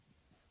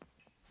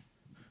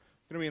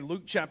Going to be in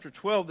Luke chapter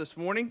 12 this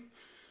morning.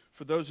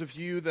 For those of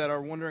you that are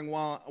wondering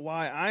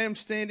why I am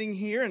standing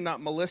here and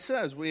not Melissa,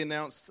 as we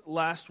announced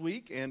last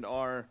week, and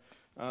are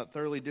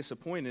thoroughly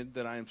disappointed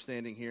that I am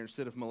standing here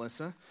instead of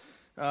Melissa,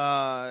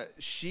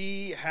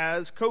 she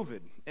has COVID,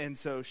 and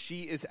so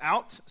she is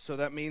out. So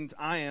that means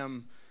I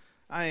am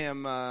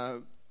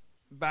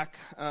back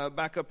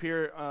up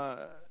here,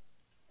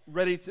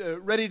 ready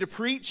to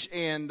preach,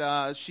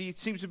 and she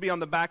seems to be on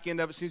the back end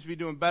of it. Seems to be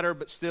doing better,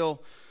 but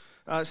still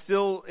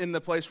in the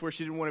place where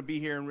she didn't want to be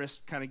here and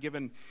risk kind of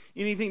giving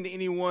anything to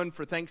anyone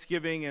for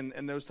Thanksgiving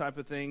and those type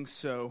of things.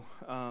 So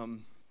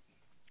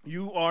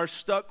you are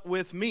stuck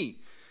with me.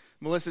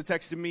 Melissa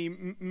texted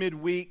me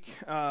midweek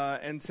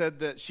and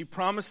said that she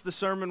promised the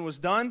sermon was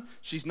done.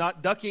 She's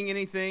not ducking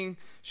anything.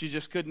 She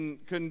just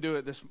couldn't do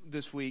it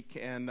this week.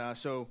 And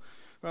so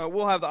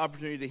we'll have the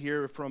opportunity to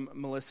hear from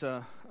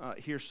Melissa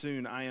here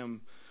soon, I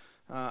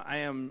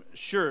am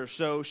sure.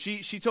 So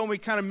she told me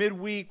kind of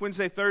midweek,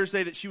 Wednesday,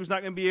 Thursday, that she was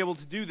not going to be able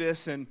to do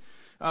this. And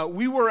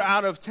we were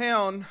out of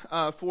town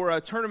for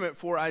a tournament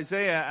for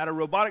Isaiah at a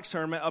robotics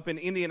tournament up in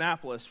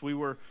Indianapolis. We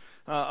were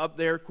up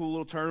there, cool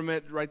little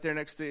tournament right there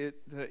next to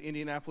the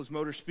Indianapolis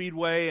Motor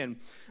Speedway. And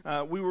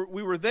we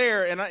were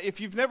there. And if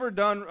you've never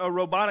done a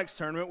robotics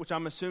tournament, which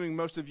I'm assuming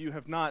most of you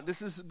have not,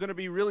 this is going to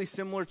be really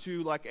similar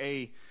to like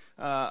a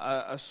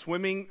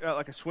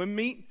swim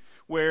meet,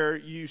 where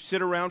you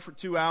sit around for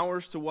 2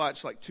 hours to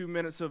watch like 2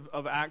 minutes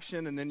of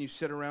action, and then you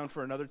sit around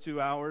for another 2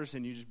 hours,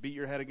 and you just beat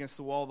your head against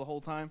the wall the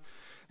whole time.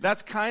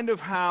 That's kind of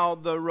how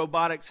the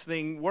robotics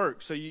thing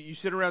works. So you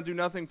sit around, do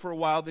nothing for a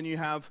while, then you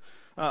have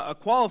a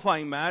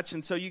qualifying match,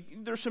 and so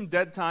there's some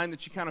dead time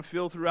that you kind of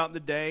feel throughout the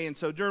day. And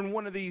so during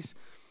one of these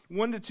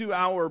 1 to 2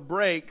 hour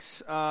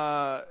breaks,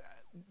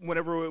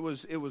 whenever it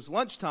was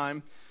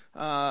lunchtime,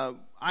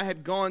 I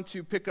had gone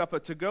to pick up a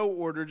to-go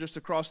order just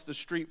across the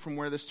street from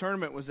where this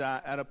tournament was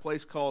at a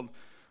place called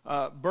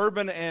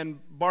Bourbon and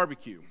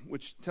Barbecue,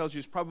 which tells you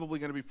it's probably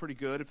going to be pretty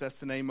good if that's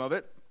the name of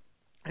it.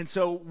 And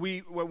so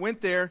we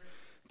went there,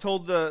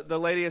 told the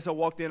lady as I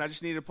walked in, I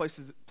just needed a place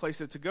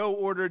a to-go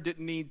order,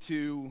 didn't need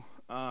to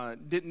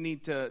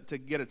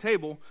get a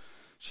table.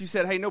 She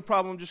said, "Hey, no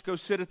problem, just go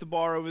sit at the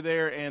bar over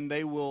there, and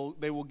they will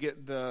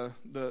get the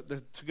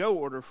to-go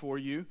order for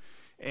you.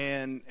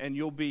 And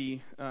you'll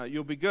be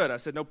good." I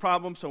said, "No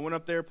problem." So I went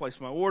up there, placed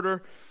my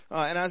order,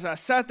 and as I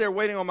sat there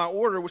waiting on my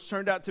order, which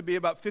turned out to be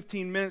about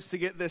 15 minutes to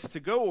get this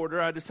to-go order,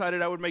 I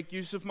decided I would make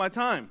use of my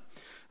time,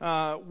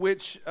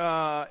 which,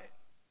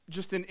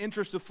 just in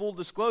interest of full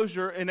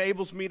disclosure,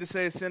 enables me to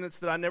say a sentence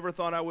that I never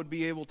thought I would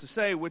be able to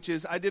say, which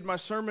is, I did my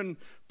sermon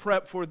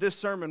prep for this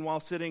sermon while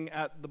sitting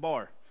at the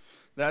bar.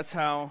 That's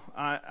how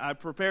I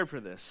prepared for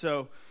this.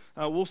 So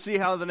we'll see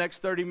how the next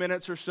 30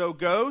 minutes or so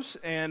goes,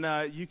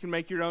 and you can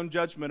make your own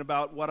judgment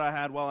about what I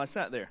had while I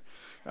sat there.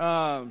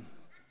 But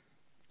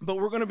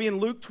we're going to be in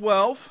Luke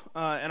 12,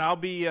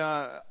 and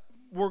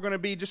we're going to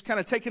be just kind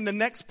of taking the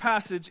next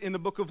passage in the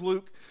book of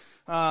Luke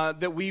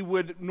that we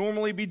would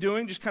normally be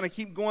doing, just kind of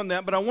keep going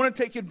that. But I want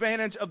to take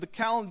advantage of the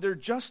calendar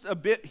just a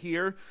bit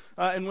here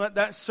and let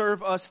that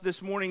serve us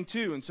this morning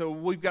too. And so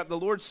we've got the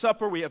Lord's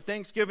Supper, we have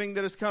Thanksgiving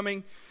that is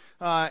coming,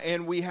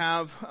 and we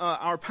have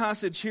our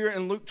passage here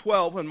in Luke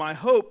 12, and my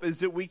hope is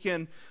that we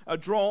can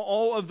draw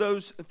all of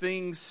those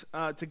things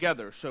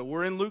together. So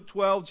we're in Luke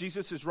 12.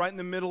 Jesus is right in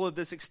the middle of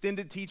this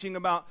extended teaching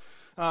about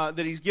that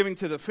he's giving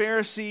to the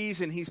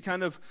Pharisees, and he's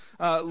kind of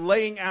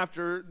laying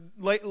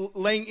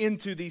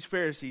into these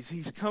Pharisees.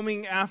 He's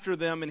coming after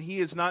them, and he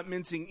is not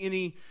mincing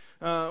any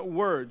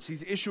words.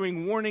 He's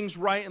issuing warnings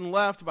right and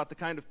left about the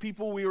kind of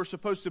people we were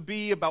supposed to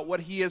be, about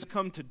what he has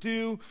come to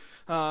do.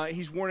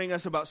 He's warning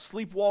us about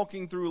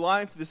sleepwalking through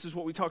life. This is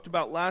what we talked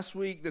about last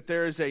week, that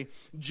there is a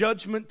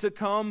judgment to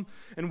come,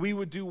 and we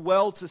would do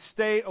well to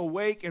stay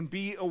awake and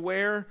be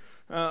aware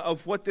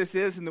of what this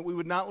is, and that we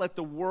would not let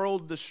the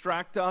world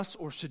distract us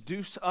or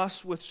seduce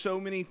us with so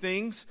many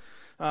things.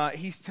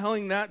 He's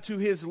telling that to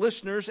his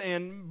listeners,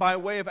 and by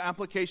way of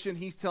application,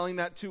 he's telling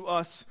that to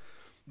us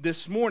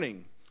this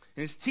morning.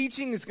 And his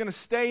teaching is going to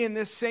stay in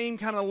this same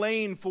kind of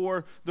lane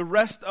for the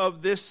rest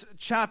of this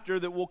chapter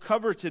that we'll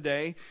cover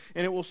today.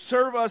 And it will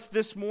serve us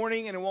this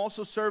morning, and it will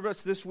also serve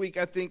us this week,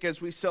 I think,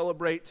 as we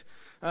celebrate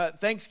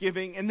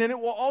Thanksgiving. And then it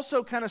will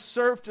also kind of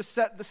serve to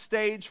set the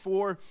stage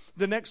for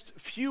the next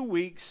few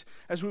weeks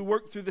as we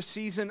work through the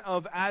season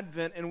of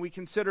Advent, and we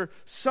consider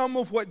some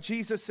of what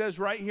Jesus says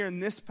right here in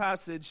this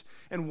passage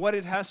and what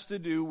it has to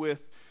do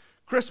with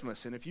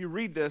Christmas. And if you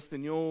read this,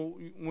 then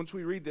once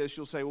we read this,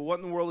 you'll say, well, what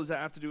in the world does that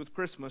have to do with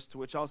Christmas? To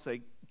which I'll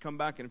say, come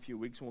back in a few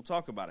weeks and we'll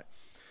talk about it.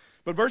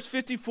 But verse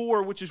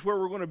 54, which is where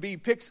we're going to be,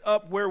 picks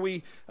up where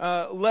we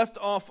left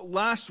off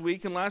last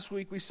week. And last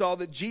week we saw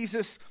that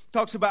Jesus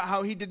talks about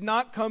how he did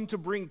not come to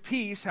bring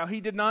peace, how he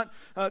did not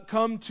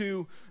come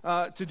to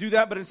do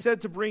that, but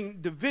instead to bring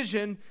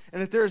division,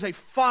 and that there is a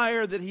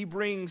fire that he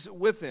brings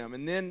with him.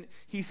 And then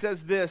he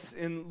says this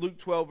in Luke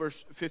 12,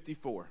 verse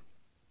 54.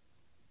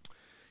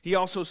 He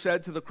also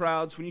said to the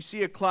crowds, "When you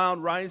see a cloud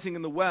rising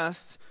in the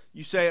west,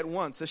 you say at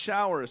once, a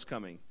shower is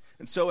coming.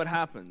 And so it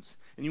happens.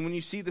 And when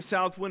you see the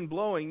south wind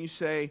blowing, you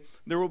say,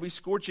 there will be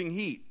scorching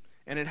heat.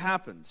 And it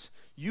happens.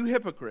 You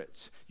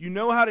hypocrites, you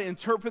know how to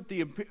interpret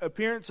the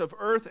appearance of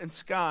earth and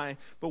sky,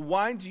 but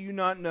why do you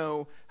not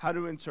know how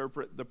to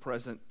interpret the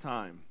present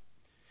time?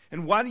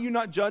 And why do you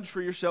not judge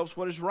for yourselves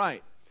what is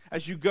right?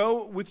 As you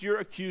go with your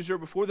accuser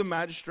before the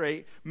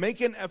magistrate,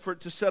 make an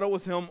effort to settle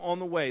with him on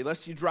the way,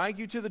 lest he drag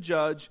you to the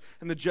judge,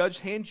 and the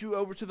judge hand you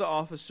over to the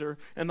officer,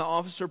 and the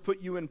officer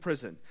put you in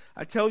prison.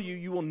 I tell you,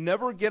 you will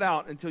never get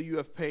out until you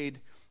have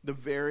paid the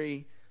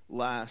very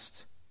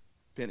last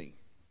penny.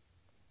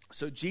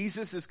 So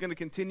Jesus is going to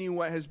continue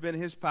what has been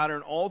his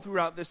pattern all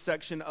throughout this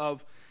section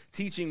of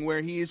teaching,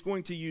 where he is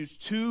going to use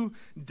two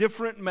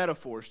different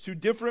metaphors,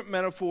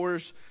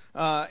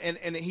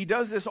 and he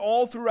does this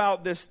all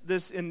throughout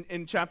this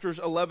in chapters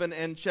 11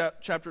 and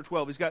chapter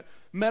 12. He's got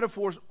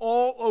metaphors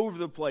all over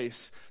the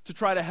place to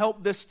try to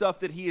help this stuff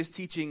that he is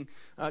teaching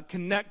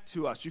connect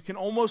to us. You can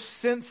almost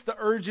sense the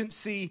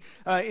urgency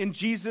in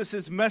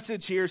Jesus'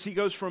 message here as he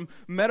goes from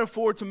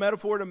metaphor to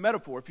metaphor to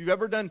metaphor. If you've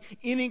ever done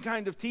any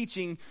kind of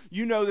teaching,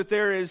 you know that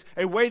there is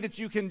a way that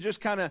you can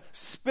just kind of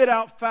spit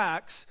out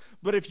facts,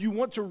 but if you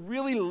want to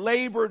really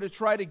labor to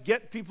try to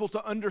get people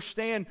to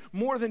understand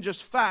more than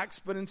just facts,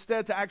 but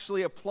instead to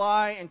actually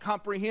apply and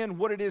comprehend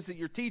what it is that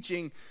you're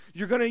teaching,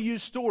 you're going to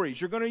use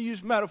stories, you're going to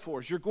use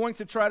metaphors, you're going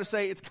to try to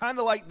say it's kind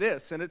of like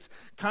this, and it's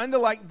kind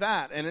of like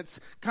that, and it's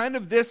kind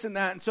of this and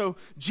that. And so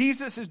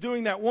Jesus is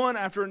doing that one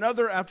after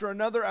another, after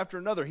another, after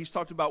another. He's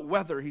talked about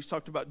weather, he's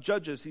talked about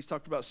judges, he's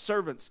talked about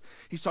servants,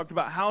 he's talked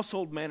about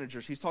household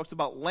managers, he's talked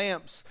about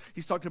lamps,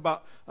 he's talked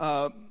about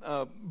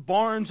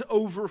barns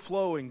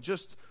overflowing,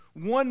 just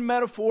one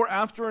metaphor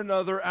after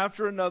another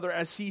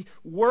as he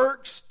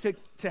works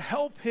to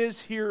help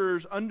his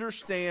hearers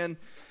understand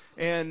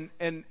and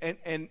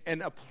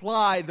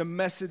apply the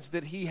message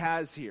that he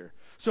has here.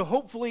 So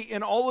hopefully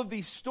in all of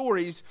these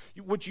stories,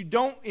 what you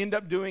don't end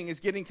up doing is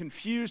getting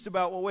confused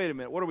about, well, wait a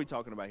minute, what are we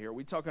talking about here? Are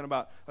we talking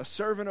about a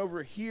servant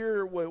over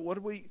here? What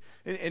are we?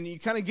 And you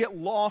kind of get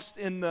lost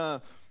in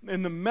the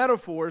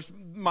metaphors.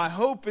 My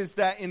hope is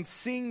that in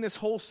seeing this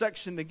whole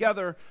section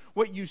together,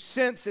 what you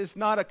sense is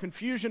not a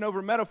confusion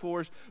over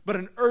metaphors, but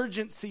an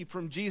urgency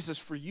from Jesus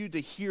for you to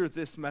hear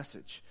this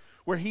message,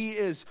 where he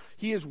is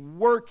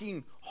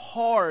working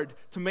hard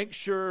to make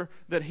sure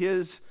that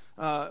his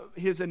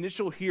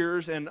initial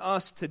hearers and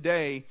us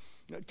today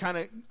kind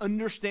of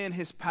understand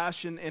his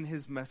passion and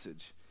his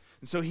message.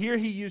 And so here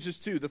he uses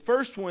two. The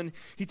first one,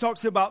 he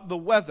talks about the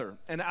weather.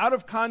 And out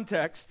of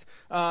context,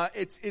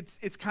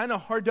 it's kind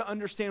of hard to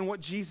understand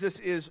what Jesus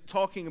is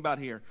talking about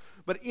here.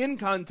 But in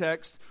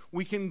context,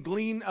 we can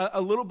glean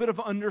a little bit of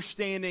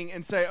understanding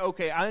and say,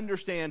 okay, I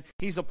understand.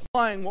 He's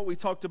applying what we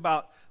talked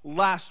about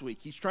last week.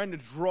 He's trying to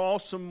draw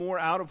some more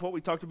out of what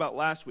we talked about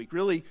last week.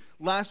 Really,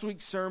 last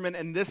week's sermon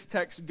and this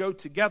text go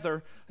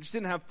together. I just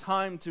didn't have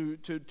time to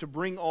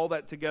bring all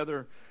that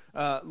together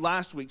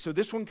last week. So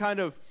this one kind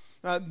of,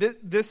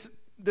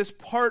 this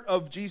part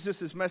of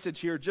Jesus' message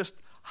here just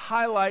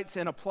highlights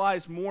and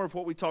applies more of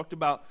what we talked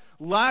about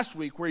last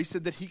week, where he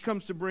said that he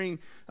comes to bring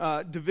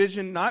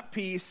division, not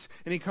peace,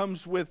 and he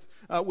comes with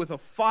a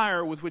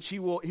fire with which he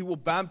will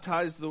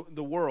baptize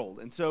the world.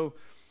 And so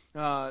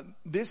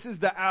this is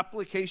the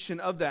application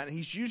of that. And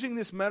he's using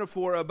this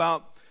metaphor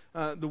about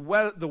the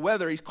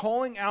weather. He's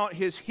calling out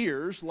his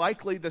hearers,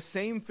 likely the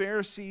same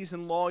Pharisees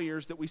and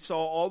lawyers that we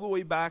saw all the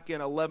way back in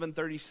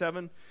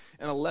 1137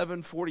 and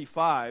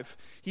 1145.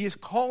 He is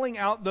calling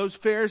out those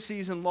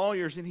Pharisees and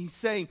lawyers, and he's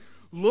saying,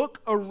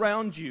 look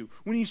around you.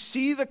 When you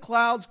see the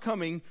clouds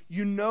coming,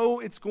 you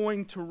know it's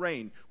going to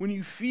rain. When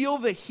you feel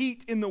the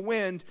heat in the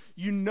wind,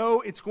 you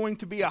know it's going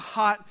to be a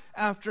hot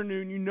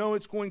afternoon. You know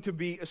it's going to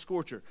be a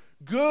scorcher.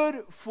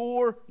 Good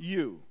for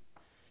you.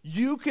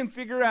 You can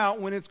figure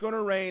out when it's going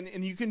to rain,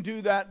 and you can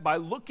do that by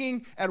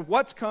looking at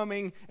what's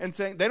coming and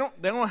saying, they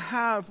don't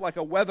have like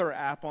a weather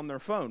app on their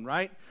phone,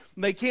 right?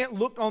 They can't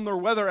look on their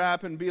weather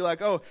app and be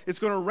like, oh, it's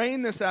going to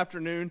rain this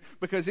afternoon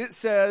because it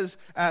says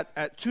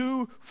at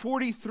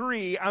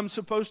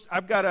 2:43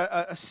 I've got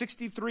a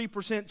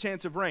 63%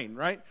 chance of rain,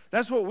 right?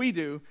 That's what we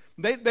do.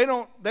 They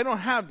don't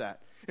have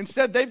that.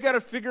 Instead, they've got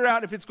to figure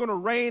out if it's going to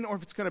rain or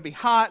if it's going to be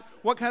hot,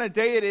 what kind of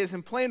day it is,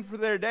 and plan for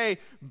their day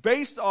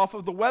based off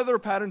of the weather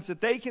patterns that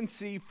they can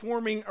see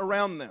forming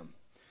around them.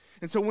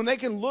 And so when they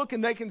can look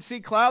and they can see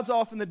clouds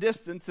off in the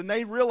distance and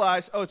they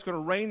realize, oh, it's going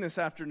to rain this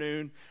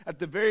afternoon, at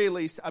the very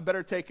least, I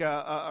better take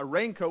a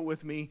raincoat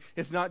with me,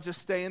 if not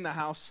just stay in the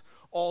house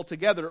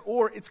altogether.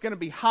 Or it's going to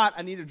be hot,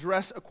 I need to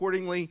dress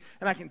accordingly,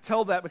 and I can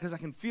tell that because I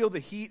can feel the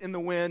heat in the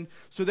wind.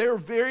 So they are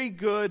very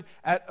good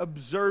at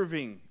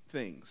observing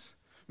things.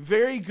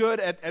 Very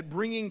good at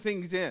bringing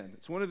things in.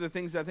 It's one of the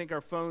things I think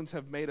our phones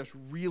have made us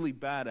really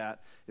bad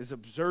at, is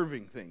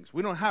observing things.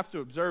 We don't have to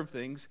observe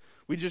things.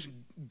 We just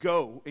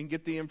go and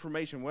get the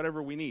information,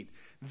 whatever we need.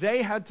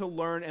 They had to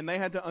learn and they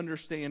had to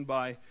understand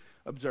by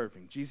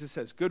observing. Jesus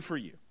says, good for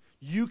you.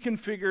 You can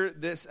figure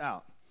this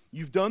out.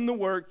 You've done the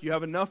work. You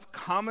have enough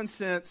common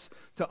sense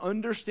to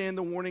understand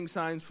the warning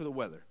signs for the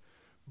weather.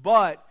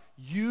 But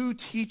you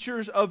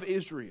teachers of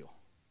Israel,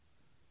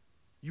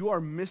 you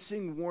are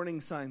missing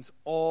warning signs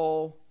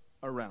all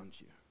around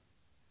you.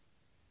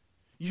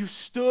 You've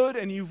stood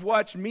and you've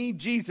watched me,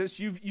 Jesus.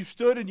 You've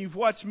stood and you've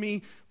watched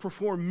me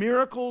perform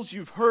miracles.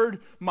 You've heard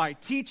my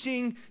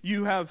teaching.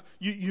 You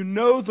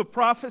know the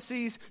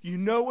prophecies. You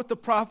know what the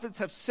prophets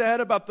have said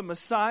about the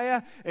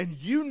Messiah. And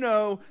you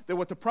know that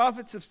what the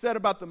prophets have said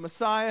about the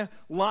Messiah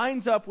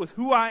lines up with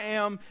who I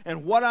am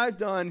and what I've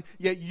done.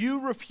 Yet you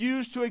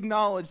refuse to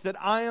acknowledge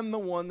that I am the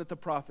one that the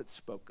prophets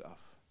spoke of.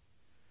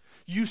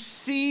 You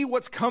see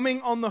what's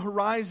coming on the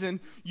horizon.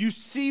 You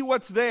see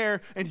what's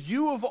there. And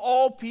you of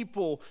all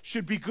people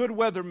should be good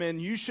weathermen.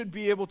 You should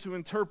be able to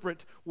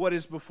interpret what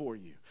is before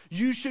you.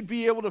 You should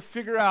be able to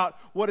figure out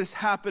what is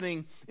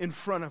happening in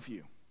front of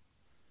you.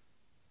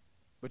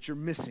 But you're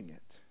missing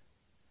it.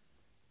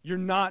 You're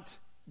not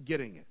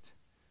getting it.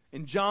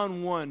 In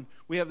John 1,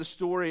 we have the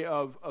story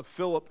of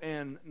Philip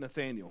and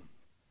Nathanael.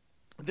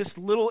 This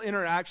little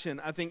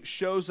interaction, I think,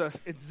 shows us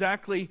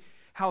exactly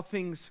how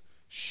things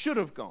should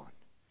have gone.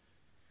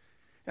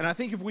 And I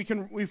think if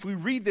we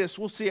read this,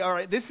 we'll see, all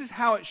right, this is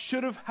how it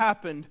should have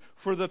happened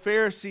for the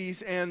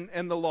Pharisees and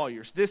the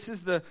lawyers. This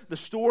is the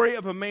story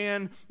of a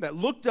man that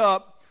looked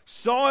up,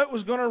 saw it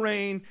was going to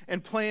rain,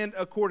 and planned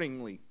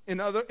accordingly. In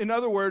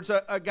other words,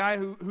 a guy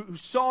who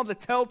saw the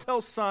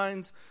telltale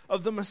signs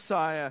of the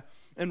Messiah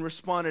and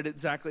responded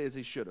exactly as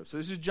he should have. So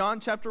this is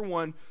John chapter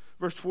 1,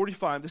 verse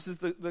 45. This is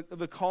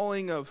the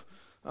calling of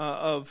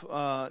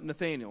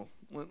Nathanael.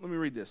 Let me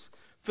read this.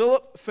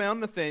 Philip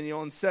found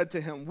Nathanael and said to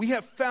him, "We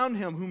have found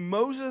him whom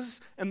Moses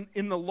and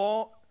in the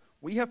law,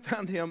 we have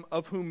found him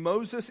of whom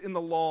Moses in the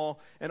law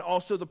and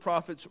also the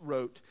prophets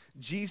wrote,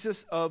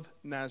 Jesus of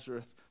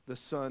Nazareth, the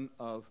son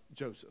of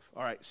Joseph."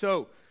 All right,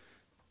 so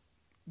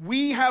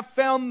we have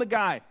found the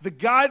guy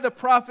the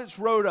prophets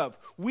wrote of.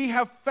 We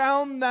have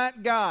found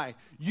that guy.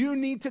 You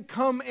need to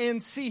come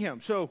and see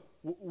him. So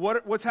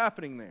what's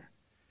happening there?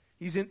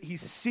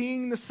 He's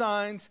seeing the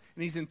signs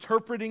and he's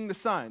interpreting the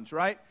signs,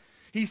 right?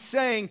 He's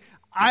saying,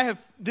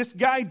 this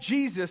guy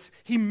Jesus,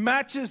 he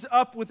matches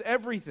up with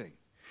everything.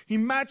 He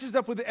matches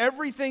up with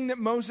everything that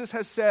Moses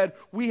has said.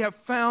 We have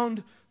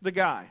found the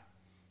guy.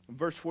 In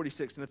verse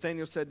 46,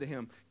 Nathanael said to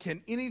him,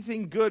 "Can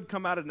anything good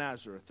come out of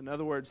Nazareth?" In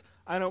other words,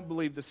 I don't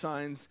believe the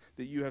signs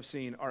that you have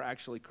seen are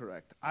actually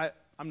correct.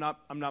 I'm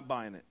not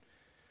buying it.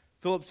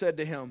 Philip said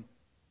to him,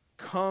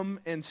 "Come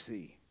and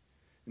see."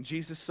 And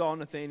Jesus saw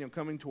Nathanael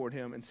coming toward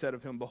him and said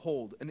of him,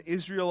 "Behold, an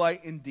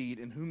Israelite indeed,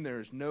 in whom there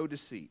is no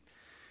deceit."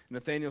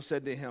 Nathanael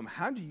said to him,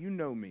 "How do you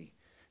know me?"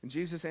 And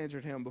Jesus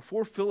answered him,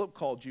 "Before Philip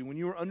called you, when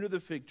you were under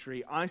the fig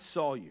tree, I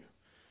saw you."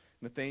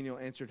 Nathanael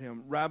answered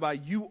him, "Rabbi,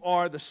 you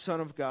are the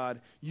Son of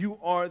God. You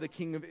are the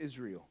King of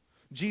Israel."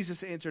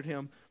 Jesus answered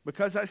him,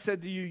 "Because I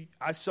said to you,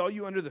 I saw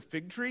you under the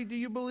fig tree, do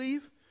you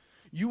believe?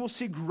 You will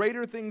see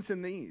greater things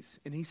than these."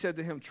 And he said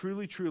to him,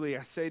 "Truly, truly,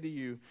 I say to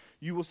you,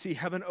 you will see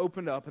heaven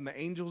opened up and the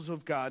angels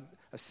of God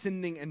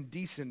ascending and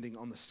descending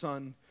on the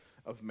Son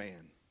of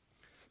Man."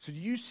 So do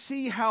you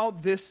see how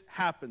this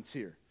happens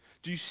here?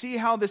 Do you see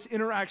how this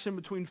interaction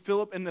between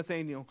Philip and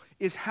Nathanael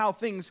is how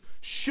things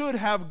should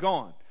have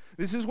gone?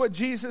 This is what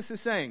Jesus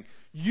is saying.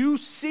 You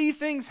see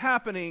things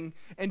happening,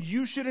 and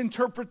you should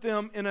interpret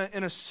them in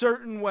a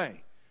certain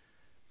way.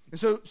 And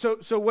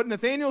so what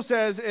Nathanael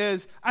says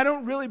is, "I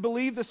don't really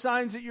believe the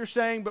signs that you're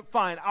saying, but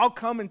fine, I'll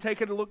come and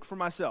take a look for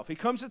myself." He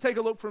comes to take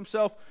a look for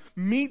himself,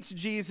 meets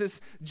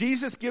Jesus.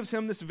 Jesus gives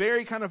him this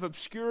very kind of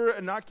obscure,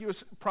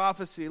 innocuous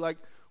prophecy, like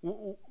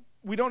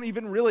we don't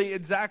even really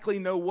exactly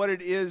know what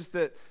it is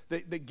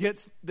that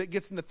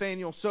gets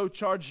Nathanael so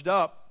charged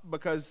up,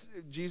 because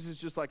Jesus is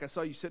just like, "I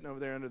saw you sitting over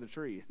there under the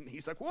tree." And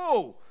he's like,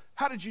 "Whoa,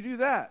 how did you do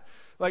that?"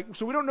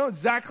 So we don't know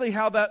exactly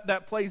how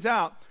that plays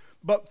out.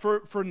 But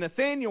for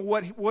Nathanael,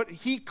 what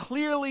he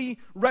clearly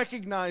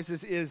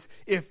recognizes is,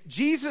 if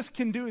Jesus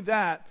can do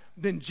that,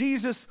 then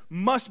Jesus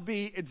must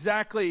be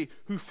exactly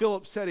who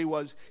Philip said he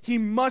was. He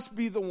must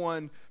be the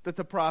one that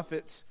the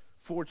prophets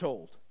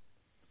foretold.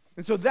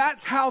 And so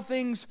that's how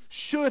things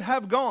should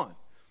have gone.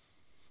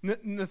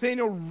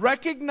 Nathanael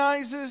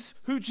recognizes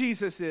who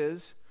Jesus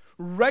is,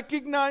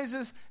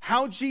 recognizes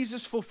how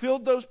Jesus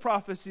fulfilled those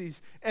prophecies,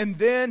 and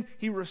then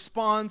he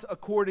responds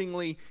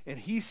accordingly, and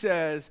he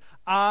says,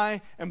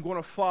 "I am going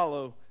to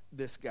follow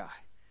this guy."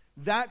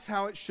 That's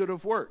how it should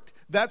have worked.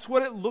 That's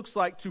what it looks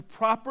like to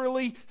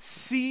properly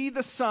see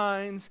the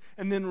signs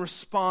and then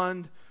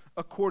respond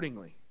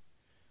accordingly.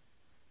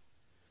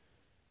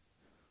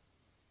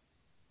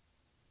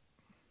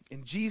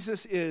 And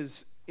Jesus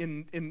is,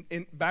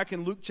 back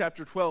in Luke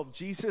chapter 12,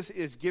 Jesus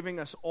is giving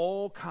us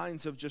all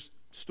kinds of just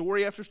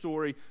story after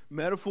story,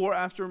 metaphor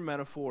after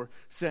metaphor,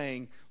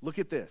 saying, look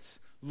at this,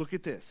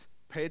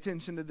 pay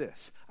attention to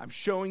this. I'm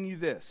showing you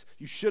this.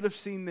 You should have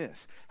seen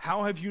this.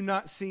 How have you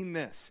not seen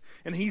this?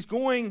 And he's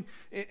going,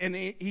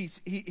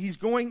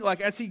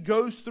 like as he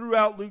goes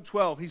throughout Luke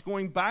 12, he's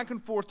going back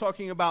and forth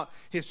talking about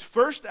his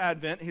first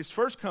advent, his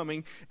first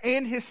coming,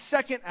 and his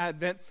second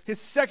advent,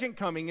 his second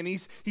coming. And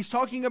he's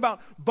talking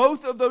about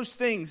both of those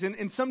things. And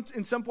in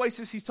some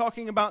places he's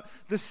talking about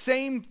the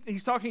same,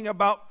 he's talking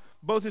about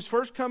both his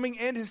first coming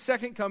and his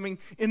second coming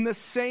in the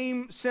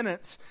same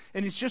sentence,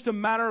 and it's just a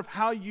matter of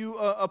how you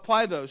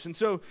apply those. And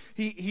so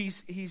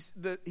he's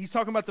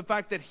talking about the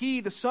fact that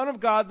he, the Son of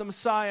God, the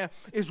Messiah,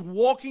 is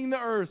walking the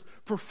earth,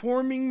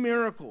 performing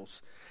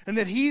miracles, and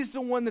that he's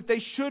the one that they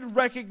should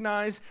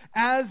recognize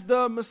as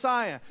the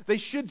Messiah. They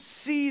should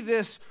see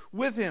this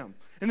with him.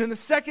 And then the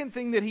second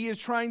thing that he is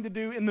trying to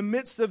do in the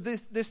midst of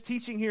this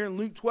teaching here in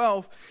Luke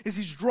 12 is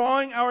he's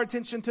drawing our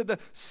attention to the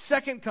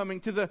second coming,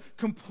 to the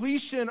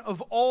completion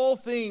of all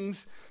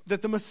things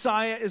that the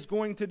Messiah is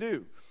going to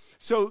do.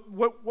 So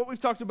what we've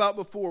talked about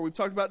before, we've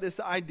talked about this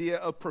idea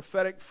of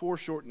prophetic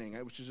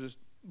foreshortening, which is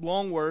a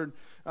long word,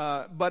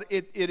 but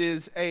it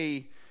is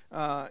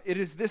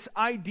this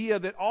idea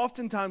that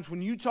oftentimes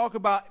when you talk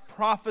about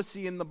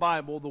prophecy in the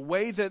Bible, the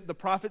way that the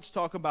prophets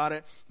talk about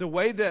it, the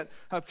way that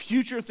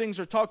future things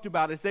are talked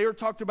about, is they are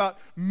talked about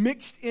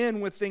mixed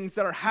in with things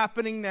that are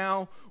happening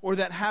now or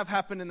that have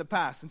happened in the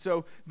past. And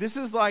so this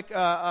is like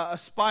a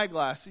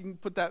spyglass. You can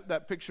put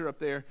that picture up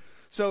there.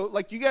 So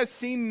like you guys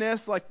seen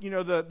this, like, you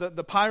know,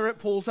 the pirate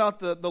pulls out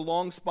the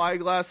long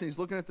spyglass and he's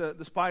looking at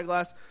the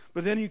spyglass,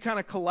 but then you kind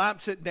of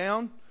collapse it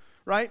down,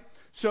 right?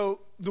 So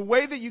the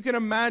way that you can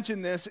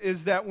imagine this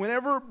is that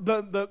whenever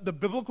the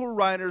biblical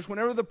writers,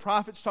 whenever the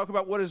prophets talk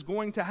about what is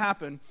going to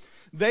happen,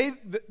 they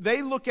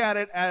look at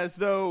it as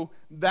though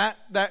that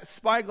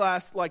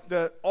spyglass, like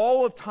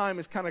all of time,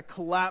 is kind of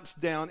collapsed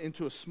down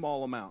into a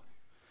small amount.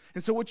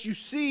 And so what you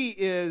see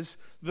is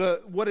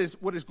what is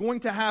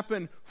going to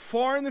happen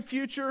far in the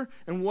future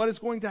and what is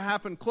going to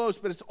happen close,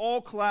 but it's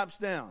all collapsed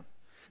down.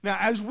 Now,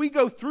 as we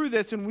go through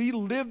this and we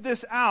live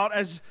this out,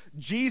 as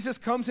Jesus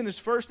comes in his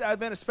first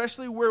advent,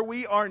 especially where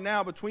we are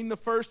now between the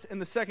first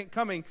and the second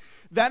coming,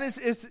 that is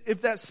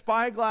if that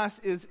spyglass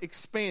is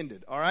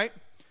expanded, all right?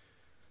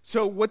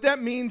 So what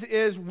that means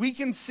is we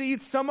can see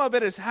some of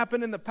it has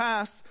happened in the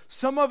past,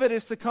 some of it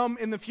is to come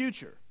in the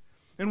future.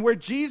 And where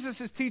Jesus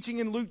is teaching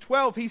in Luke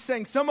 12, he's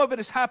saying some of it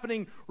is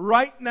happening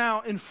right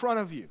now in front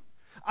of you.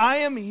 I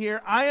am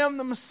here, I am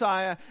the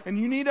Messiah, and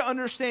you need to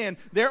understand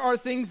there are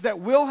things that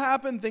will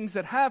happen, things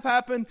that have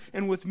happened,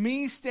 and with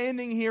me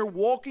standing here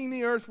walking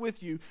the earth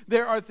with you,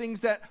 there are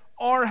things that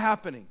are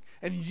happening.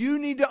 And you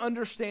need to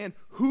understand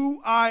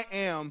who I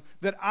am,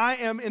 that I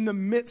am in the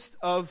midst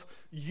of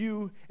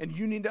you, and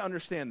you need to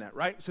understand that,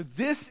 right? So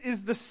this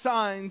is the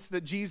signs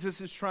that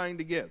Jesus is trying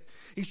to give.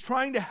 He's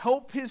trying to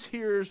help his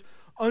hearers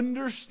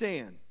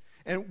understand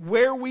and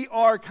where we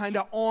are kind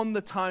of on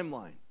the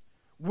timeline,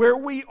 where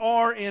we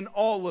are in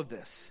all of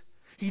this.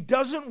 He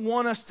doesn't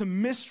want us to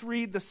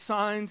misread the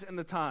signs and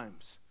the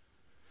times.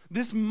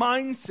 This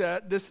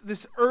mindset,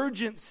 this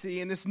urgency,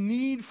 and this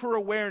need for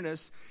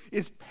awareness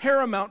is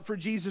paramount for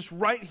Jesus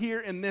right here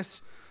in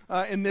this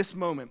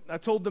moment. I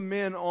told the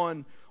men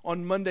on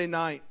Monday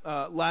night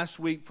last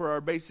week for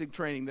our basic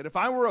training that if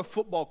I were a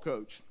football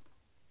coach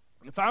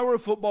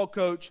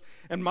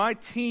and my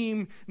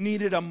team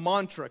needed a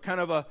mantra, kind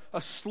of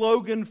a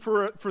slogan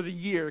for the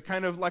year,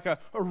 kind of like a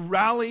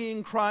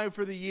rallying cry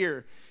for the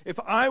year. If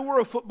I were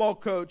a football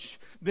coach,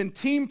 then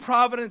Team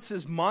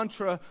Providence's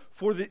mantra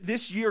for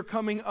this year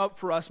coming up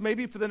for us,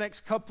 maybe for the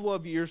next couple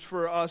of years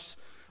for us,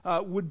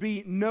 would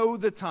be know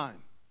the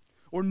time,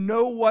 or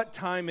know what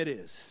time it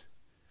is.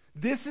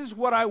 This is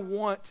what I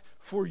want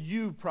for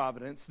you,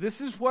 Providence.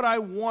 This is what I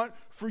want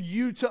for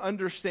you to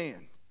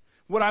understand.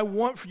 What I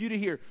want for you to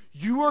hear.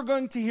 You are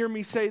going to hear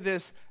me say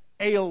this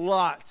a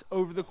lot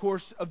over the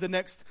course of the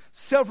next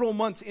several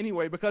months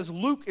anyway, because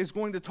Luke is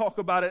going to talk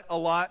about it a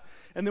lot.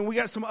 And then we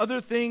got some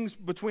other things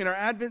between our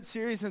Advent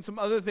series and some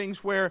other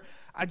things where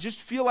I just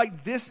feel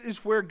like this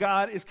is where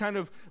God is kind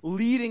of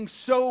leading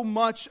so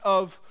much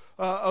of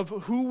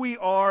who we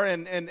are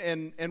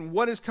and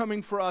what is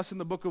coming for us in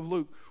the book of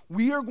Luke.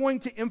 We are going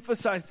to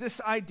emphasize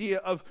this idea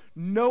of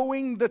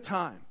knowing the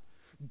time.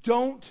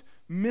 Don't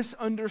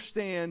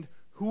misunderstand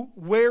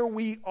where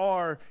we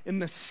are in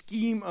the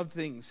scheme of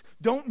things.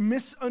 Don't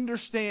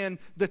misunderstand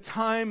the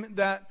time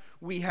that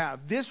we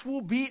have. This will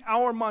be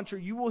our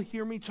mantra. You will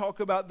hear me talk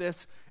about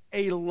this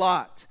a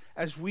lot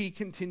as we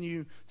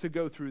continue to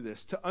go through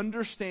this, to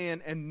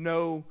understand and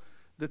know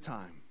the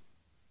time.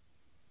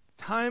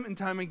 Time and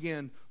time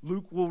again,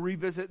 Luke will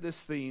revisit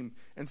this theme,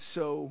 and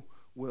so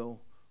will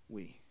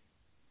we.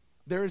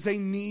 There is a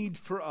need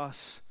for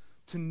us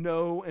to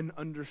know and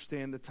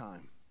understand the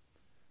time.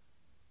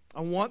 I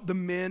want the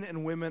men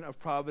and women of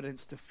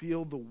Providence to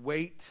feel the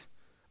weight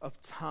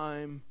of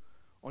time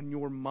on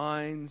your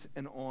minds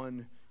and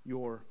on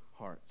your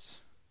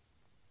hearts.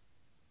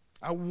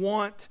 I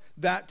want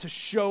that to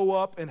show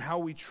up in how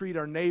we treat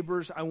our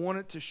neighbors. I want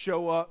it to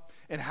show up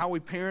in how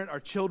we parent our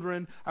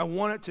children. I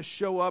want it to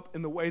show up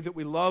in the way that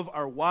we love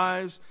our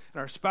wives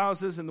and our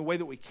spouses, and the way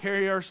that we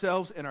carry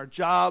ourselves in our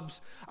jobs.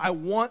 I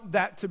want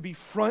that to be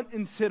front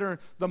and center,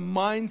 the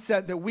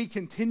mindset that we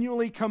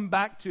continually come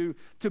back to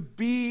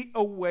be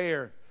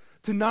aware,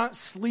 to not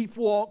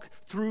sleepwalk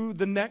through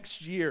the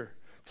next year,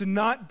 to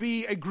not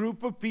be a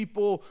group of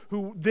people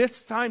who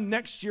this time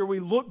next year we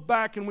look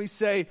back and we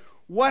say,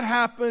 what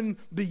happened?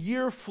 The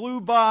year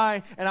flew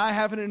by and I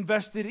haven't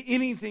invested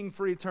anything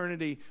for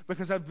eternity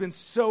because I've been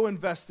so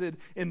invested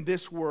in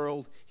this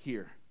world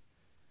here.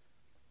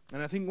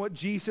 And I think what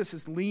Jesus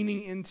is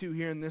leaning into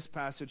here in this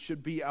passage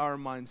should be our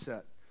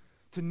mindset.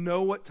 To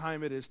know what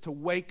time it is, to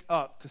wake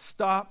up, to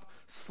stop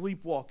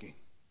sleepwalking.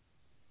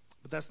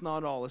 But that's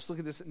not all. Let's look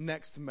at this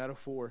next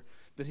metaphor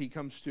that he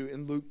comes to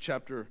in Luke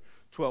chapter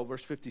 12,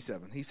 verse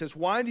 57. He says,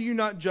 "Why do you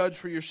not judge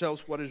for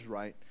yourselves what is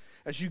right?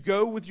 As you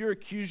go with your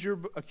accuser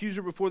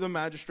before the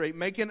magistrate,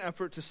 make an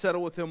effort to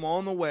settle with him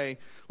on the way,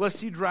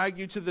 lest he drag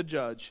you to the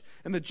judge,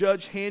 and the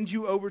judge hand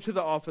you over to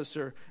the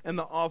officer, and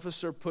the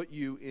officer put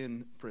you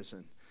in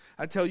prison.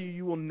 I tell you,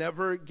 you will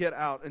never get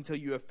out until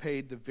you have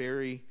paid the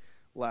very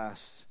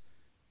last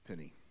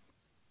penny."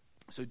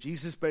 So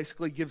Jesus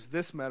basically gives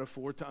this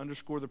metaphor to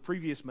underscore the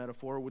previous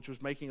metaphor, which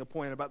was making a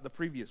point about the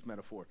previous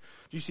metaphor.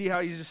 Do you see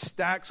how he just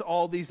stacks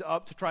all these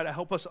up to try to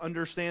help us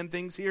understand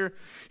things here?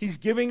 He's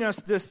giving us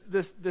this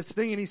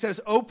thing, and he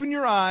says, open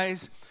your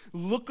eyes,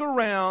 look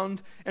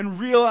around, and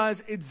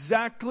realize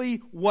exactly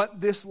what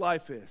this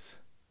life is.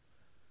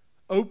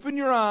 Open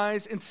your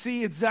eyes and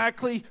see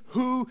exactly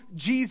who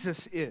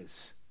Jesus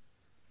is.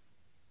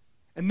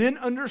 And then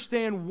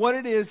understand what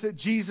it is that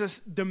Jesus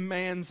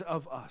demands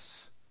of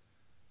us.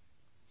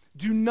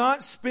 Do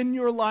not spend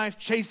your life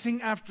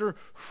chasing after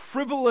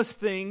frivolous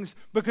things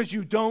because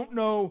you don't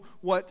know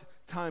what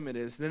time it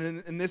is.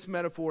 Then in this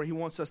metaphor, he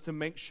wants us to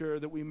make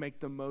sure that we make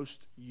the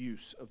most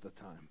use of the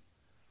time.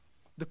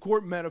 The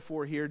court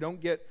metaphor here, don't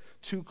get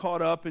too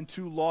caught up and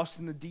too lost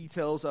in the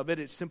details of it.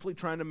 It's simply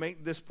trying to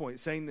make this point,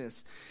 saying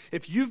this.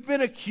 If you've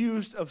been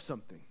accused of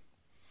something,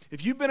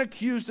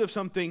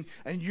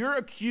 and your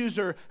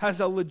accuser has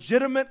a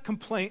legitimate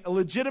complaint, a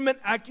legitimate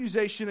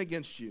accusation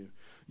against you,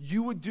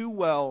 you would do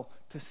well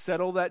to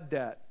settle that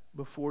debt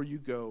before you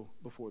go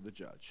before the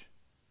judge.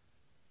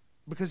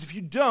 Because if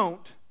you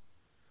don't,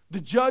 the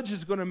judge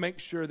is going to make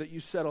sure that you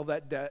settle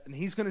that debt, and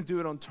he's going to do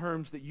it on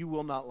terms that you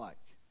will not like.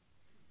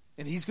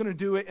 And he's going to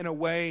do it in a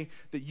way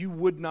that you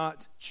would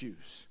not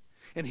choose.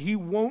 And he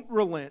won't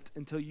relent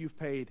until you've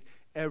paid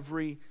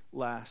every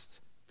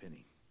last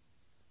penny.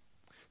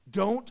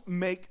 Don't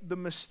make the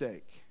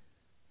mistake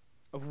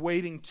of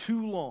waiting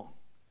too long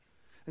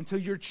until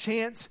your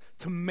chance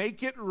to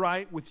make it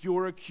right with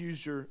your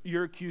accuser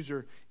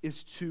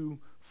is too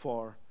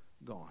far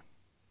gone.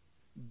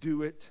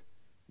 Do it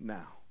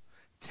now.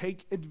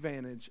 Take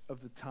advantage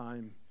of the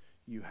time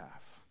you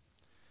have.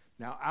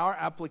 Now, our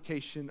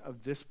application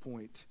of this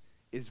point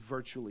is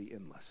virtually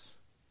endless.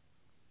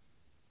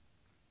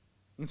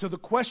 And so the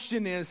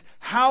question is,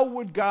 how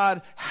would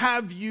God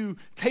have you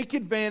take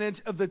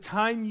advantage of the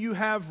time you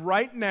have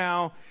right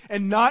now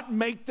and not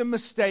make the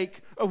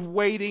mistake of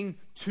waiting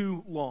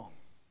too long?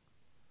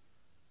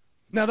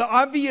 Now, the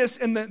obvious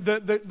and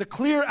the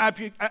clear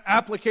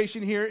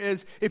application here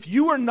is if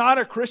you are not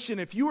a Christian,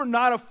 if you are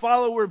not a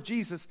follower of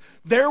Jesus,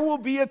 there will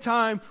be a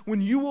time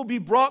when you will be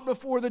brought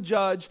before the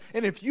judge,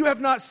 and if you have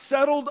not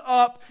settled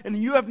up and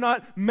you have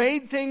not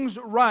made things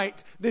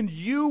right, then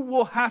you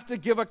will have to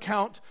give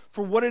account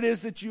for what it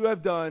is that you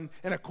have done.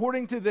 And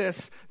according to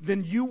this,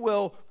 then you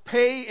will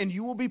pay and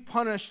you will be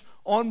punished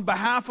on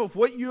behalf of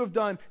what you have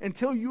done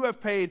until you have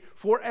paid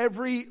for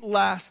every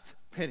last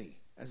penny,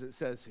 as it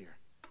says here.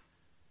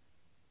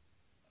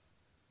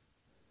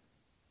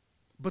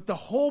 But the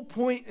whole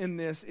point in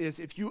this is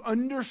if you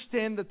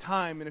understand the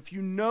time and if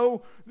you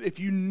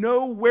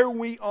know where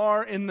we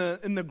are in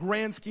the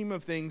grand scheme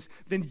of things,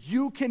 then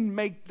you can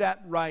make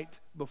that right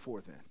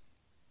before then.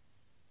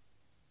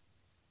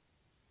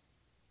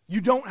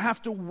 You don't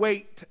have to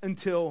wait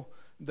until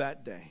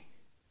that day.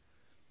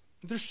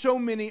 There's so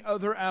many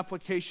other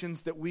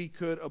applications that we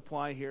could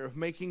apply here of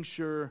making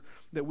sure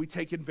that we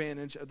take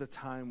advantage of the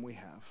time we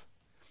have.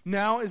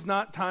 Now is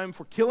not time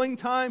for killing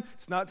time.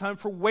 It's not time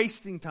for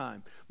wasting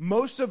time.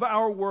 Most of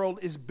our world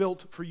is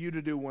built for you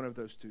to do one of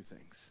those two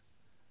things.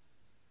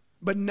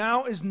 But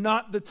now is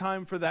not the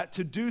time for that.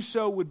 To do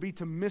so would be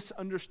to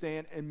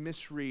misunderstand and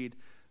misread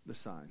the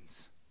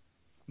signs.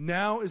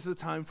 Now is the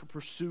time for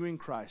pursuing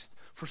Christ,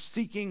 for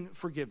seeking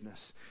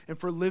forgiveness, and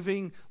for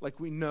living like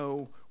we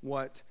know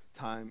what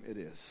time it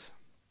is.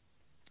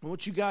 I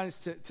want you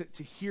guys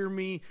to hear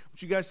me. I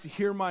want you guys to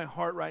hear my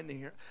heart right in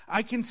here.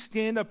 I can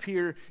stand up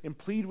here and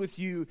plead with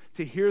you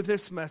to hear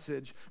this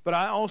message, but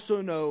I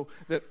also know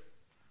that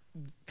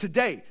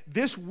today,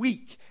 this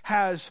week,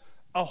 has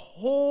a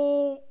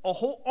whole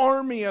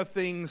army of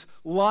things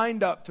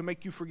lined up to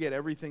make you forget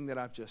everything that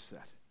I've just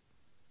said.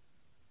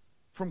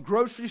 From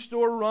grocery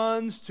store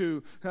runs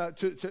to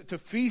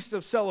feast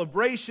of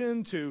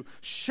celebration to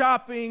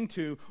shopping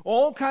to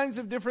all kinds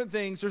of different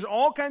things. There's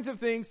all kinds of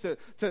things to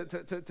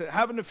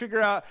having to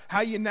figure out how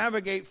you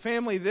navigate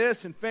family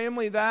this and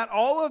family that.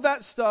 All of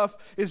that stuff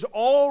is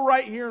all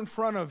right here in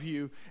front of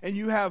you. And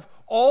you have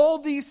all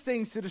these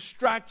things to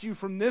distract you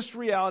from this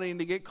reality and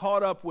to get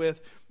caught up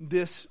with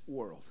this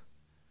world.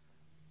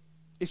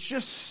 It's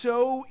just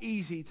so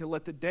easy to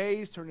let the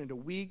days turn into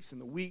weeks and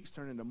the weeks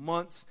turn into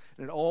months,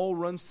 and it all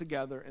runs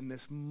together in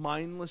this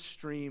mindless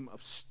stream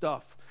of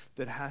stuff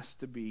that has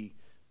to be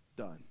done.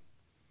 done.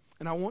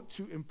 And I want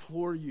to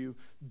implore you,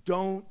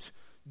 don't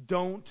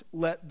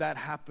let that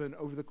happen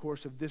over the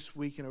course of this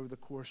week and over the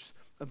course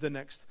of the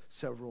next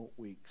several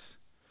weeks.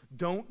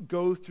 Don't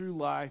go through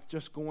life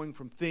just going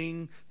from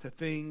thing to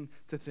thing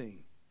to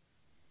thing.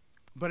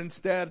 But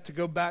instead, to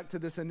go back to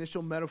this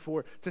initial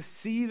metaphor, to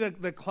see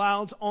the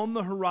clouds on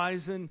the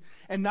horizon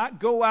and not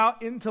go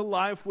out into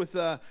life with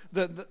the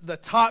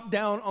top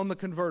down on the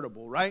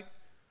convertible, right?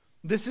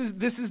 This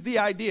is the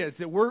idea, is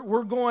that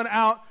we're going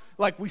out,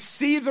 like we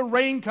see the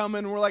rain coming,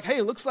 and we're like, hey,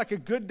 it looks like a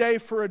good day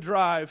for a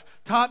drive,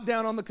 top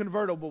down on the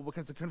convertible,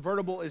 because the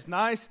convertible is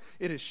nice,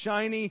 it is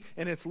shiny,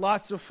 and it's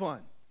lots of fun.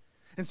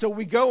 And so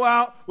we go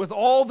out with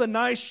all the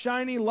nice,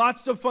 shiny,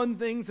 lots of fun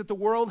things that the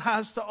world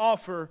has to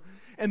offer,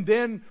 and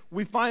then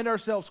we find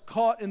ourselves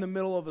caught in the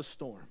middle of a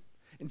storm.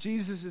 And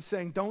Jesus is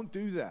saying, don't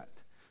do that.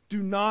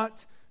 Do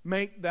not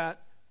make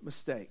that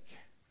mistake.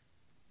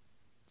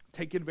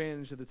 Take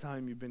advantage of the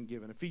time you've been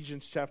given.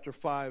 Ephesians chapter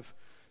 5,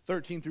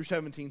 13 through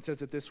 17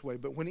 says it this way: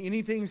 but when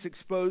anything is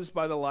exposed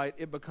by the light,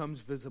 it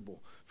becomes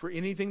visible. For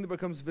anything that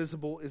becomes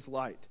visible is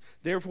light.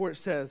 Therefore it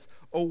says,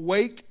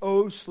 awake,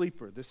 O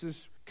sleeper. This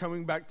is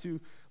coming back to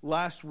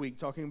last week,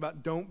 talking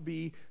about don't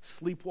be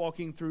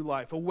sleepwalking through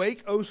life.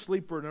 Awake, O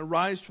sleeper, and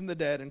arise from the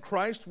dead, and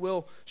Christ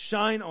will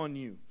shine on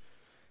you.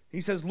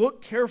 He says,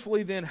 look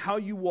carefully then how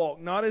you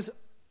walk, not as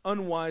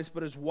unwise,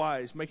 but as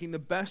wise, making the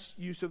best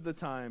use of the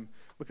time,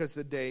 because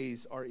the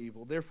days are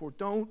evil. Therefore,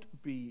 don't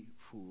be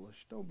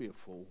foolish. Don't be a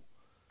fool.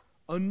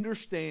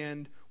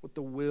 Understand what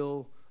the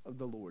will of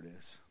the Lord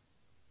is.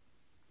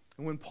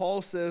 And when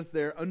Paul says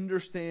there,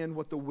 understand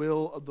what the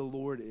will of the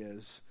Lord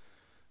is,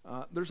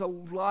 there's a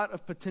lot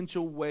of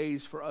potential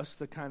ways for us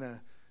to kind of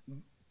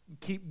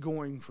keep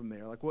going from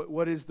there. Like,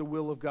 what is the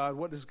will of God?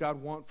 What does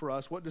God want for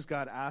us? What does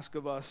God ask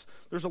of us?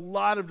 There's a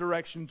lot of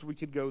directions we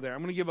could go there. I'm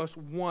going to give us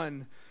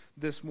one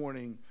this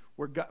morning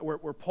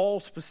where Paul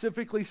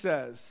specifically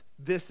says,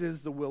 this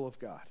is the will of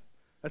God.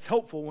 That's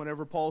helpful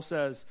whenever Paul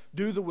says,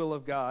 do the will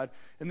of God.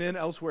 And then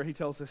elsewhere he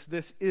tells us,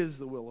 this is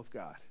the will of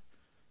God.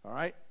 All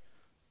right?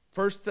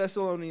 1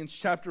 Thessalonians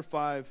chapter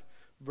 5,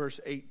 verse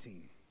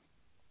 18.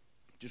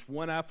 Just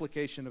one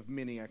application of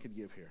many I could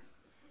give here.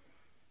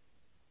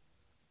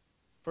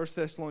 1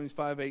 Thessalonians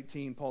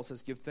 5:18, Paul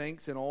says, give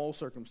thanks in all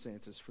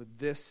circumstances, for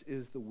this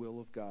is the will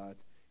of God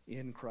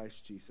in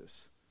Christ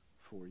Jesus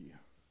for you.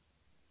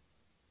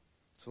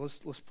 So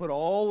let's put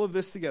all of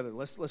this together.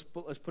 Let's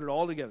put it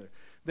all together.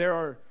 There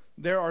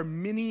are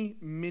many,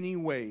 many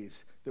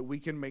ways that we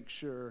can make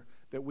sure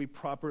that we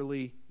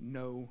properly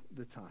know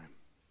the time.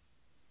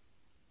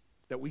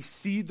 That we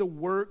see the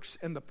works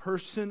and the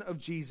person of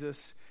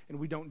Jesus, and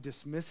we don't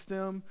dismiss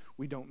them,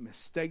 we don't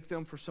mistake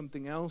them for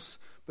something else,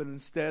 but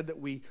instead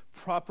that we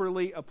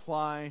properly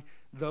apply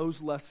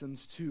those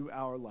lessons to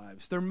our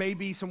lives. There may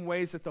be some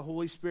ways that the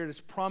Holy Spirit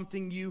is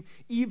prompting you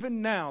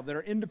even now that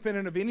are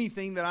independent of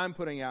anything that I'm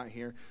putting out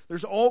here.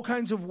 There's all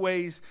kinds of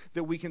ways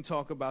that we can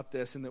talk about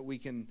this and that we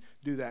can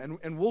do that.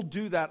 And we'll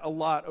do that a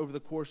lot over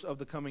the course of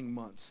the coming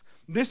months.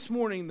 This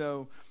morning,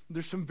 though,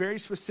 there's some very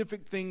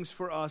specific things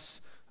for us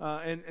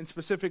and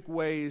specific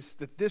ways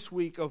that this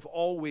week of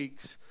all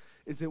weeks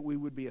is that we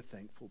would be a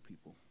thankful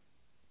people.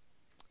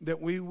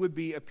 That we would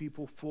be a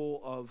people full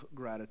of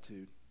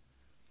gratitude.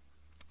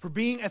 For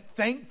being a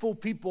thankful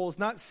people is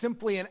not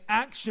simply an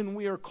action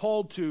we are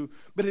called to,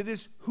 but it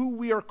is who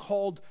we are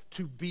called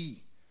to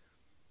be.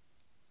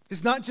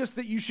 It's not just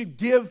that you should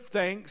give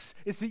thanks,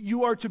 it's that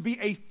you are to be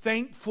a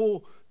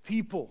thankful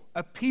people,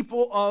 a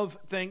people of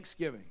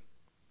thanksgiving.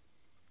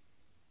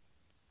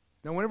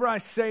 Now, whenever I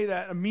say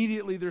that,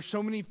 immediately there's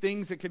so many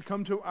things that could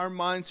come to our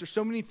minds. There's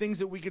so many things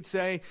that we could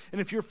say.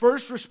 And if your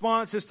first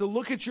response is to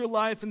look at your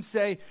life and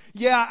say,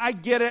 yeah, I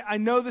get it. I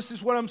know this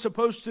is what I'm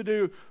supposed to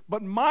do.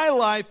 But my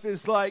life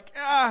is like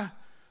I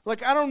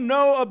don't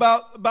know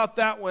about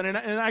that one. And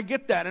I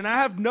get that. And I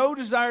have no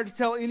desire to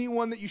tell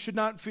anyone that you should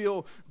not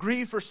feel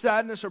grief or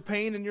sadness or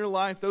pain in your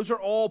life. Those are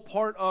all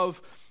part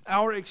of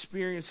our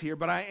experience here.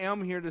 But I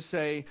am here to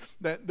say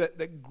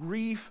that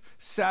grief,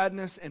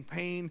 sadness, and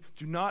pain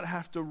do not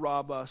have to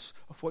rob us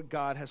of what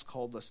God has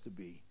called us to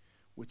be,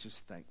 which is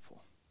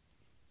thankful.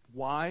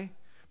 Why?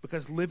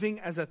 Because living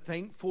as a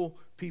thankful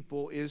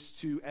people is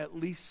to, at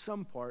least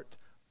some part,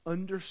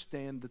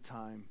 understand the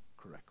time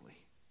correctly.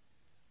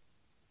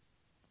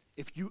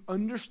 If you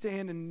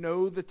understand and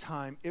know the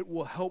time, it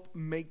will help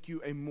make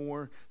you a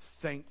more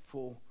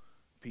thankful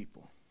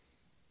people.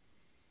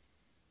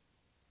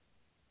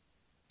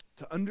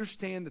 To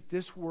understand that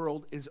this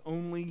world is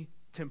only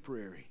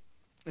temporary,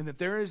 and that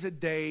there is a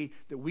day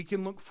that we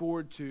can look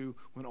forward to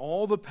when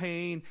all the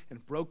pain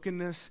and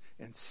brokenness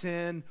and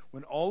sin,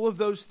 when all of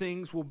those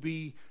things will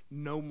be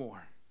no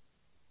more.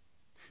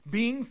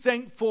 Being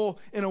thankful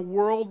in a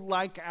world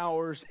like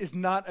ours is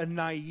not a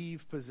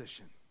naive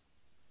position.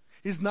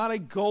 It is not a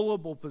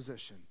gullible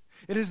position.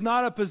 It is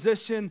not a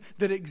position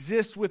that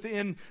exists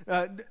within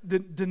the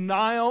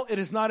denial. It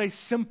is not a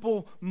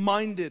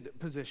simple-minded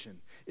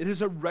position. It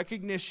is a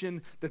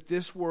recognition that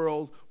this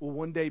world will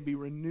one day be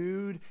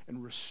renewed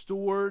and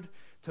restored,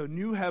 to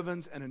new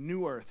heavens and a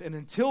new earth. And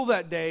until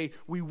that day,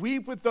 we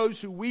weep with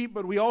those who weep,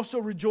 but we also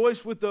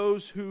rejoice with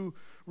those who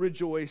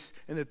rejoice,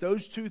 and that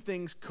those two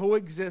things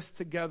coexist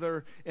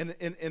together in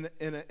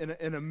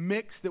a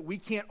mix that we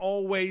can't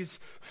always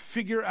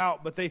figure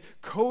out, but they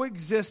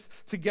coexist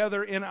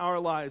together in our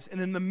lives.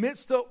 And in the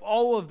midst of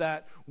all of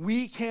that,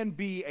 we can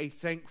be a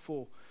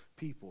thankful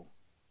people.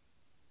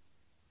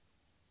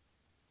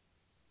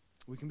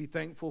 We can be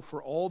thankful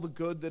for all the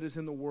good that is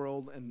in the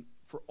world and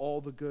for all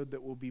the good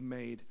that will be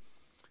made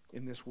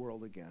in this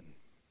world again.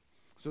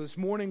 So this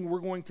morning we're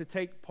going to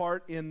take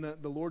part in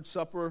the Lord's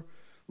Supper.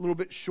 A little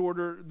bit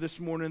shorter this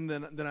morning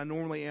than I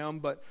normally am,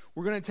 but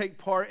we're going to take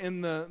part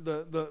in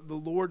the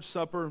Lord's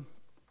Supper.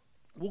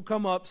 We'll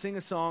come up, sing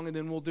a song, and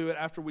then we'll do it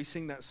after we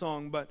sing that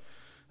song. But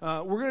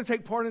we're going to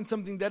take part in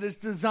something that is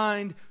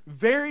designed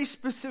very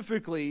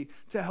specifically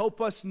to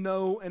help us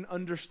know and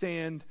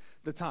understand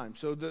the time.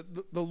 So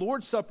the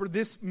Lord's Supper,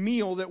 this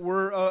meal that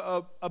we're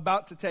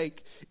about to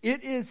take,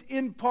 it is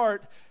in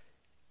part,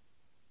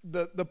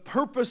 the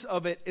purpose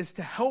of it is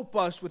to help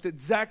us with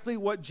exactly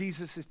what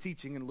Jesus is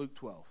teaching in Luke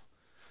 12.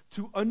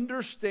 To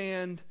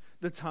understand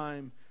the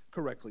time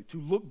correctly, to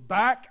look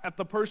back at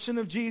the person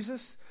of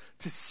Jesus,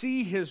 to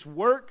see his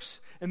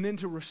works, and then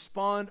to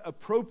respond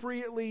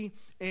appropriately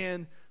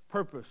and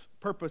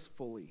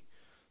purposefully.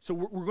 So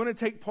we're going to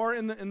take part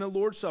in the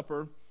Lord's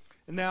Supper.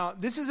 Now,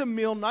 this is a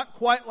meal not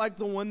quite like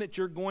the one that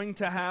you're going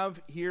to have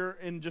here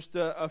in just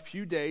a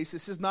few days.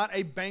 This is not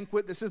a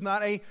banquet. This is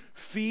not a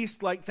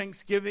feast like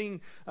Thanksgiving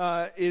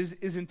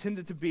is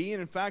intended to be. And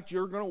in fact,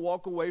 you're going to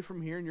walk away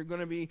from here and you're going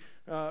to be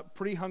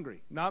pretty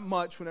hungry. Not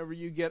much whenever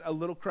you get a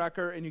little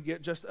cracker and you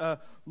get just a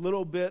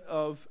little bit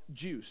of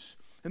juice.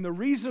 And the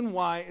reason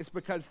why is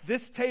because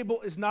this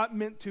table is not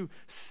meant to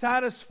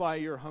satisfy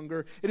your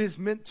hunger. It is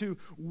meant to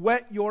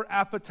whet your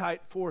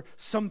appetite for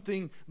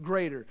something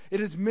greater. It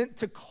is meant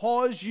to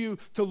cause you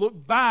to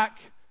look back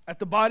at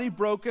the body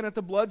broken, at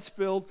the blood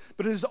spilled,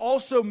 but it is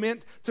also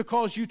meant to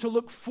cause you to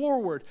look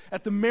forward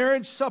at the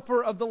marriage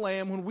supper of the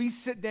Lamb when we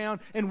sit down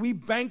and we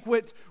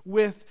banquet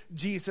with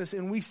Jesus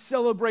and we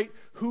celebrate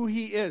who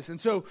he is. And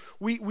so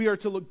we are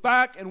to look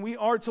back and we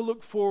are to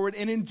look forward,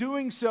 and in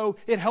doing so,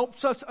 it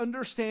helps us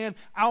understand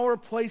our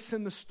place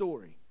in the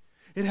story.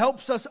 It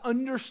helps us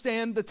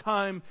understand the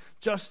time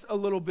just a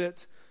little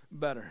bit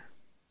better.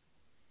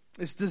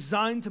 It's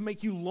designed to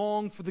make you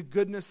long for the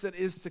goodness that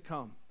is to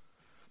come.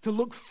 To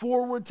look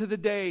forward to the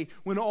day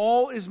when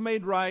all is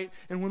made right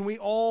and when we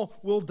all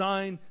will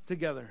dine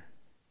together.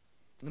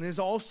 And it is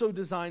also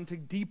designed to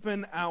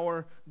deepen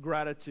our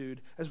gratitude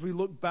as we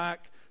look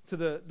back to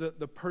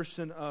the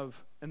person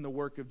of and the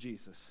work of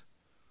Jesus.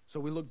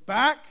 So we look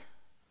back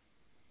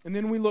and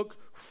then we look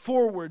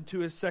forward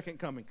to his second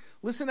coming.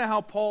 Listen to how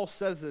Paul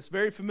says this.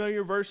 Very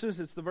familiar verses.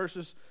 It's the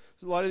verses,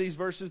 a lot of these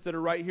verses that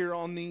are right here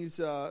on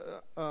these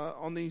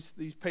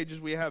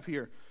pages we have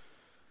here.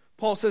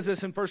 Paul says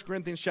this in 1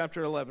 Corinthians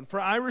chapter 11. For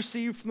I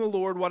received from the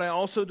Lord what I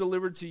also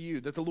delivered to you,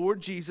 that the Lord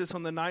Jesus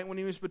on the night when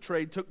he was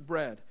betrayed took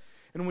bread.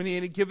 And when he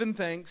had given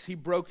thanks, he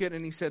broke it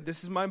and he said,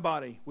 this is my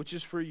body, which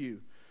is for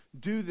you.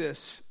 Do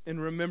this in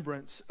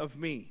remembrance of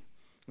me.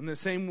 In the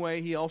same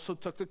way, he also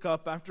took the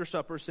cup after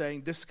supper,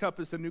 saying, this cup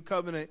is the new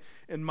covenant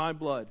in my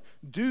blood.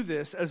 Do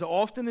this as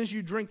often as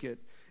you drink it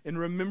in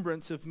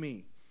remembrance of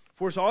me.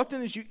 For as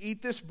often as you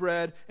eat this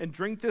bread and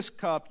drink this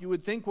cup, you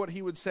would think what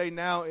he would say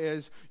now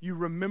is, you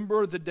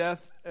remember the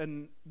death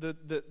and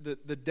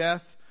the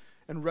death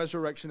and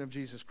resurrection of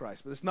Jesus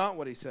Christ. But it's not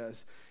what he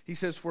says. He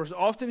says, for as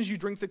often as you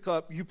drink the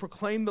cup, you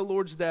proclaim the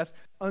Lord's death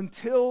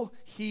until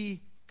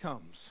he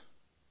comes.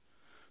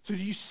 So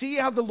do you see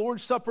how the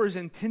Lord's Supper is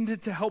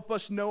intended to help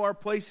us know our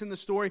place in the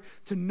story,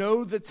 to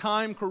know the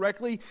time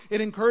correctly?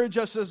 It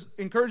encourages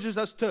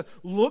us to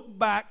look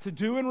back, to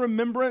do in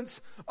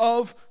remembrance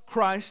of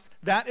Christ.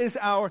 That is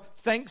our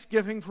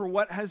thanksgiving for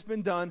what has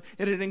been done.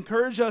 And it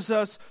encourages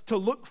us to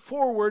look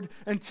forward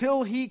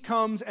until he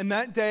comes, and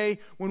that day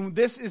when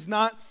this is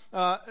not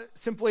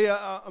simply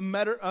a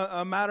matter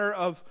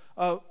of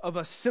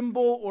a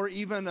symbol or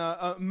even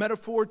a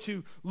metaphor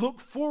to look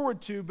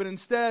forward to, but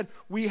instead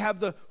we have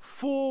the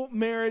full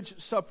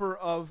marriage supper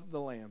of the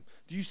Lamb.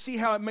 Do you see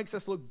how it makes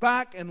us look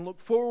back and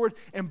look forward?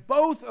 And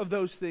both of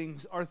those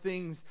things are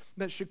things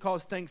that should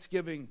cause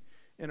thanksgiving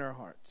in our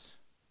hearts.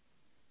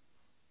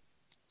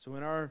 So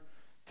in our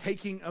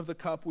taking of the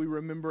cup, we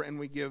remember and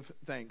we give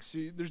thanks.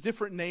 See, there's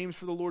different names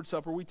for the Lord's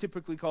Supper. We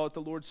typically call it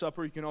the Lord's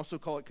Supper. You can also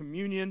call it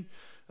communion.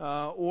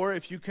 Or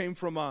if you came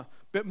from a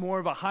bit more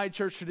of a high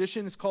church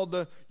tradition, it's called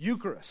the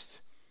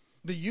Eucharist.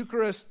 The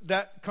Eucharist,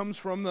 that comes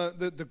from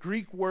the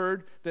Greek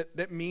word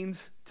that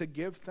means to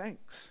give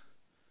thanks.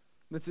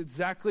 That's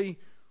exactly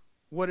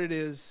what it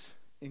is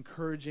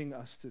encouraging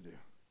us to do.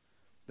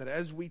 That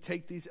as we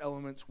take these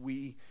elements,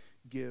 we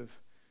give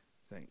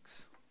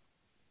thanks.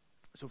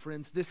 So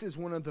friends, this is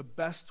one of the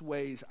best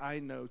ways I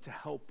know to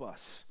help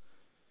us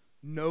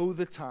know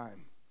the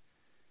time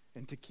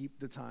and to keep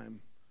the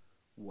time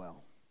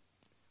well.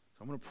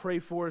 So I'm going to pray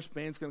for us.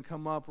 Band's going to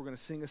come up. We're going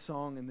to sing a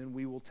song, and then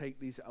we will take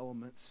these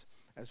elements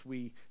as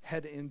we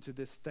head into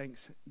this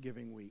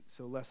Thanksgiving week.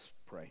 So let's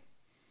pray. pray.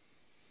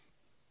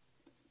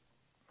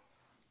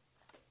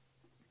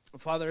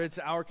 Father, it's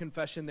our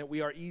confession that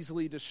we are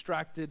easily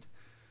distracted,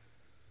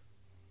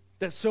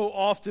 that so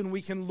often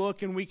we can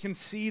look and we can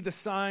see the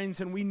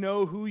signs and we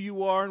know who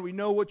you are and we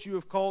know what you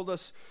have called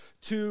us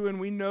to and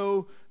we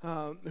know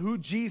who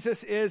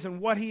Jesus is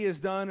and what he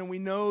has done and we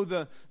know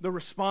the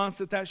response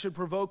that should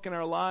provoke in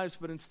our lives,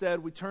 but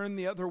instead we turn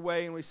the other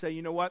way and we say,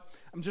 you know what,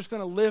 I'm just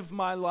going to live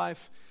my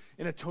life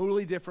in a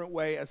totally different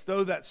way, as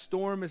though that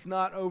storm is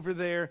not over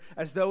there,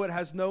 as though it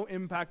has no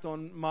impact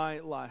on my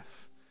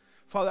life.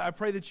 Father, I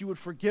pray that you would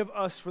forgive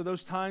us for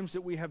those times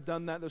that we have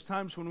done that, those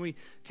times when we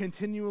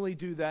continually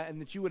do that,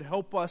 and that you would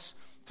help us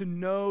to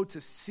know,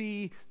 to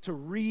see, to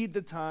read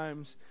the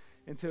times,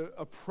 and to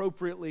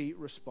appropriately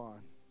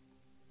respond.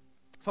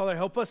 Father,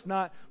 help us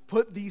not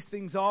put these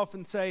things off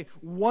and say,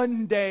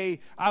 one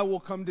day I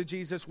will come to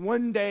Jesus,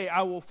 one day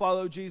I will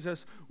follow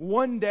Jesus,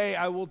 one day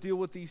I will deal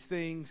with these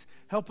things.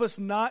 Help us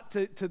not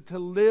to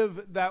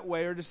live that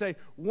way, or to say,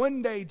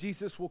 one day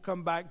Jesus will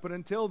come back, but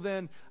until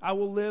then, I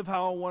will live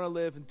how I want to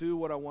live and do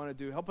what I want to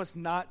do. Help us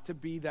not to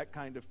be that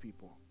kind of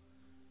people,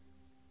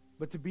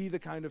 but to be the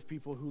kind of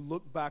people who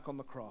look back on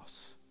the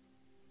cross,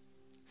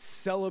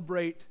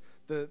 celebrate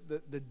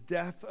the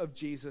death of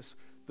Jesus,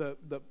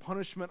 the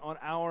punishment on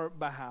our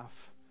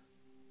behalf,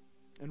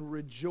 and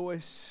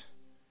rejoice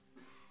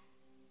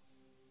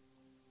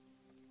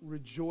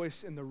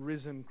in the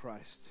risen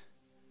Christ,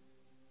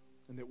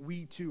 and that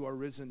we too are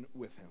risen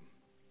with him,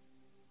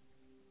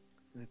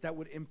 and that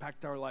would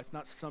impact our life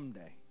not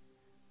someday,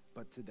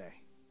 but today.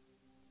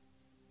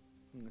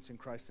 And it's in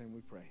Christ's name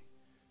we pray.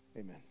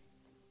 Amen.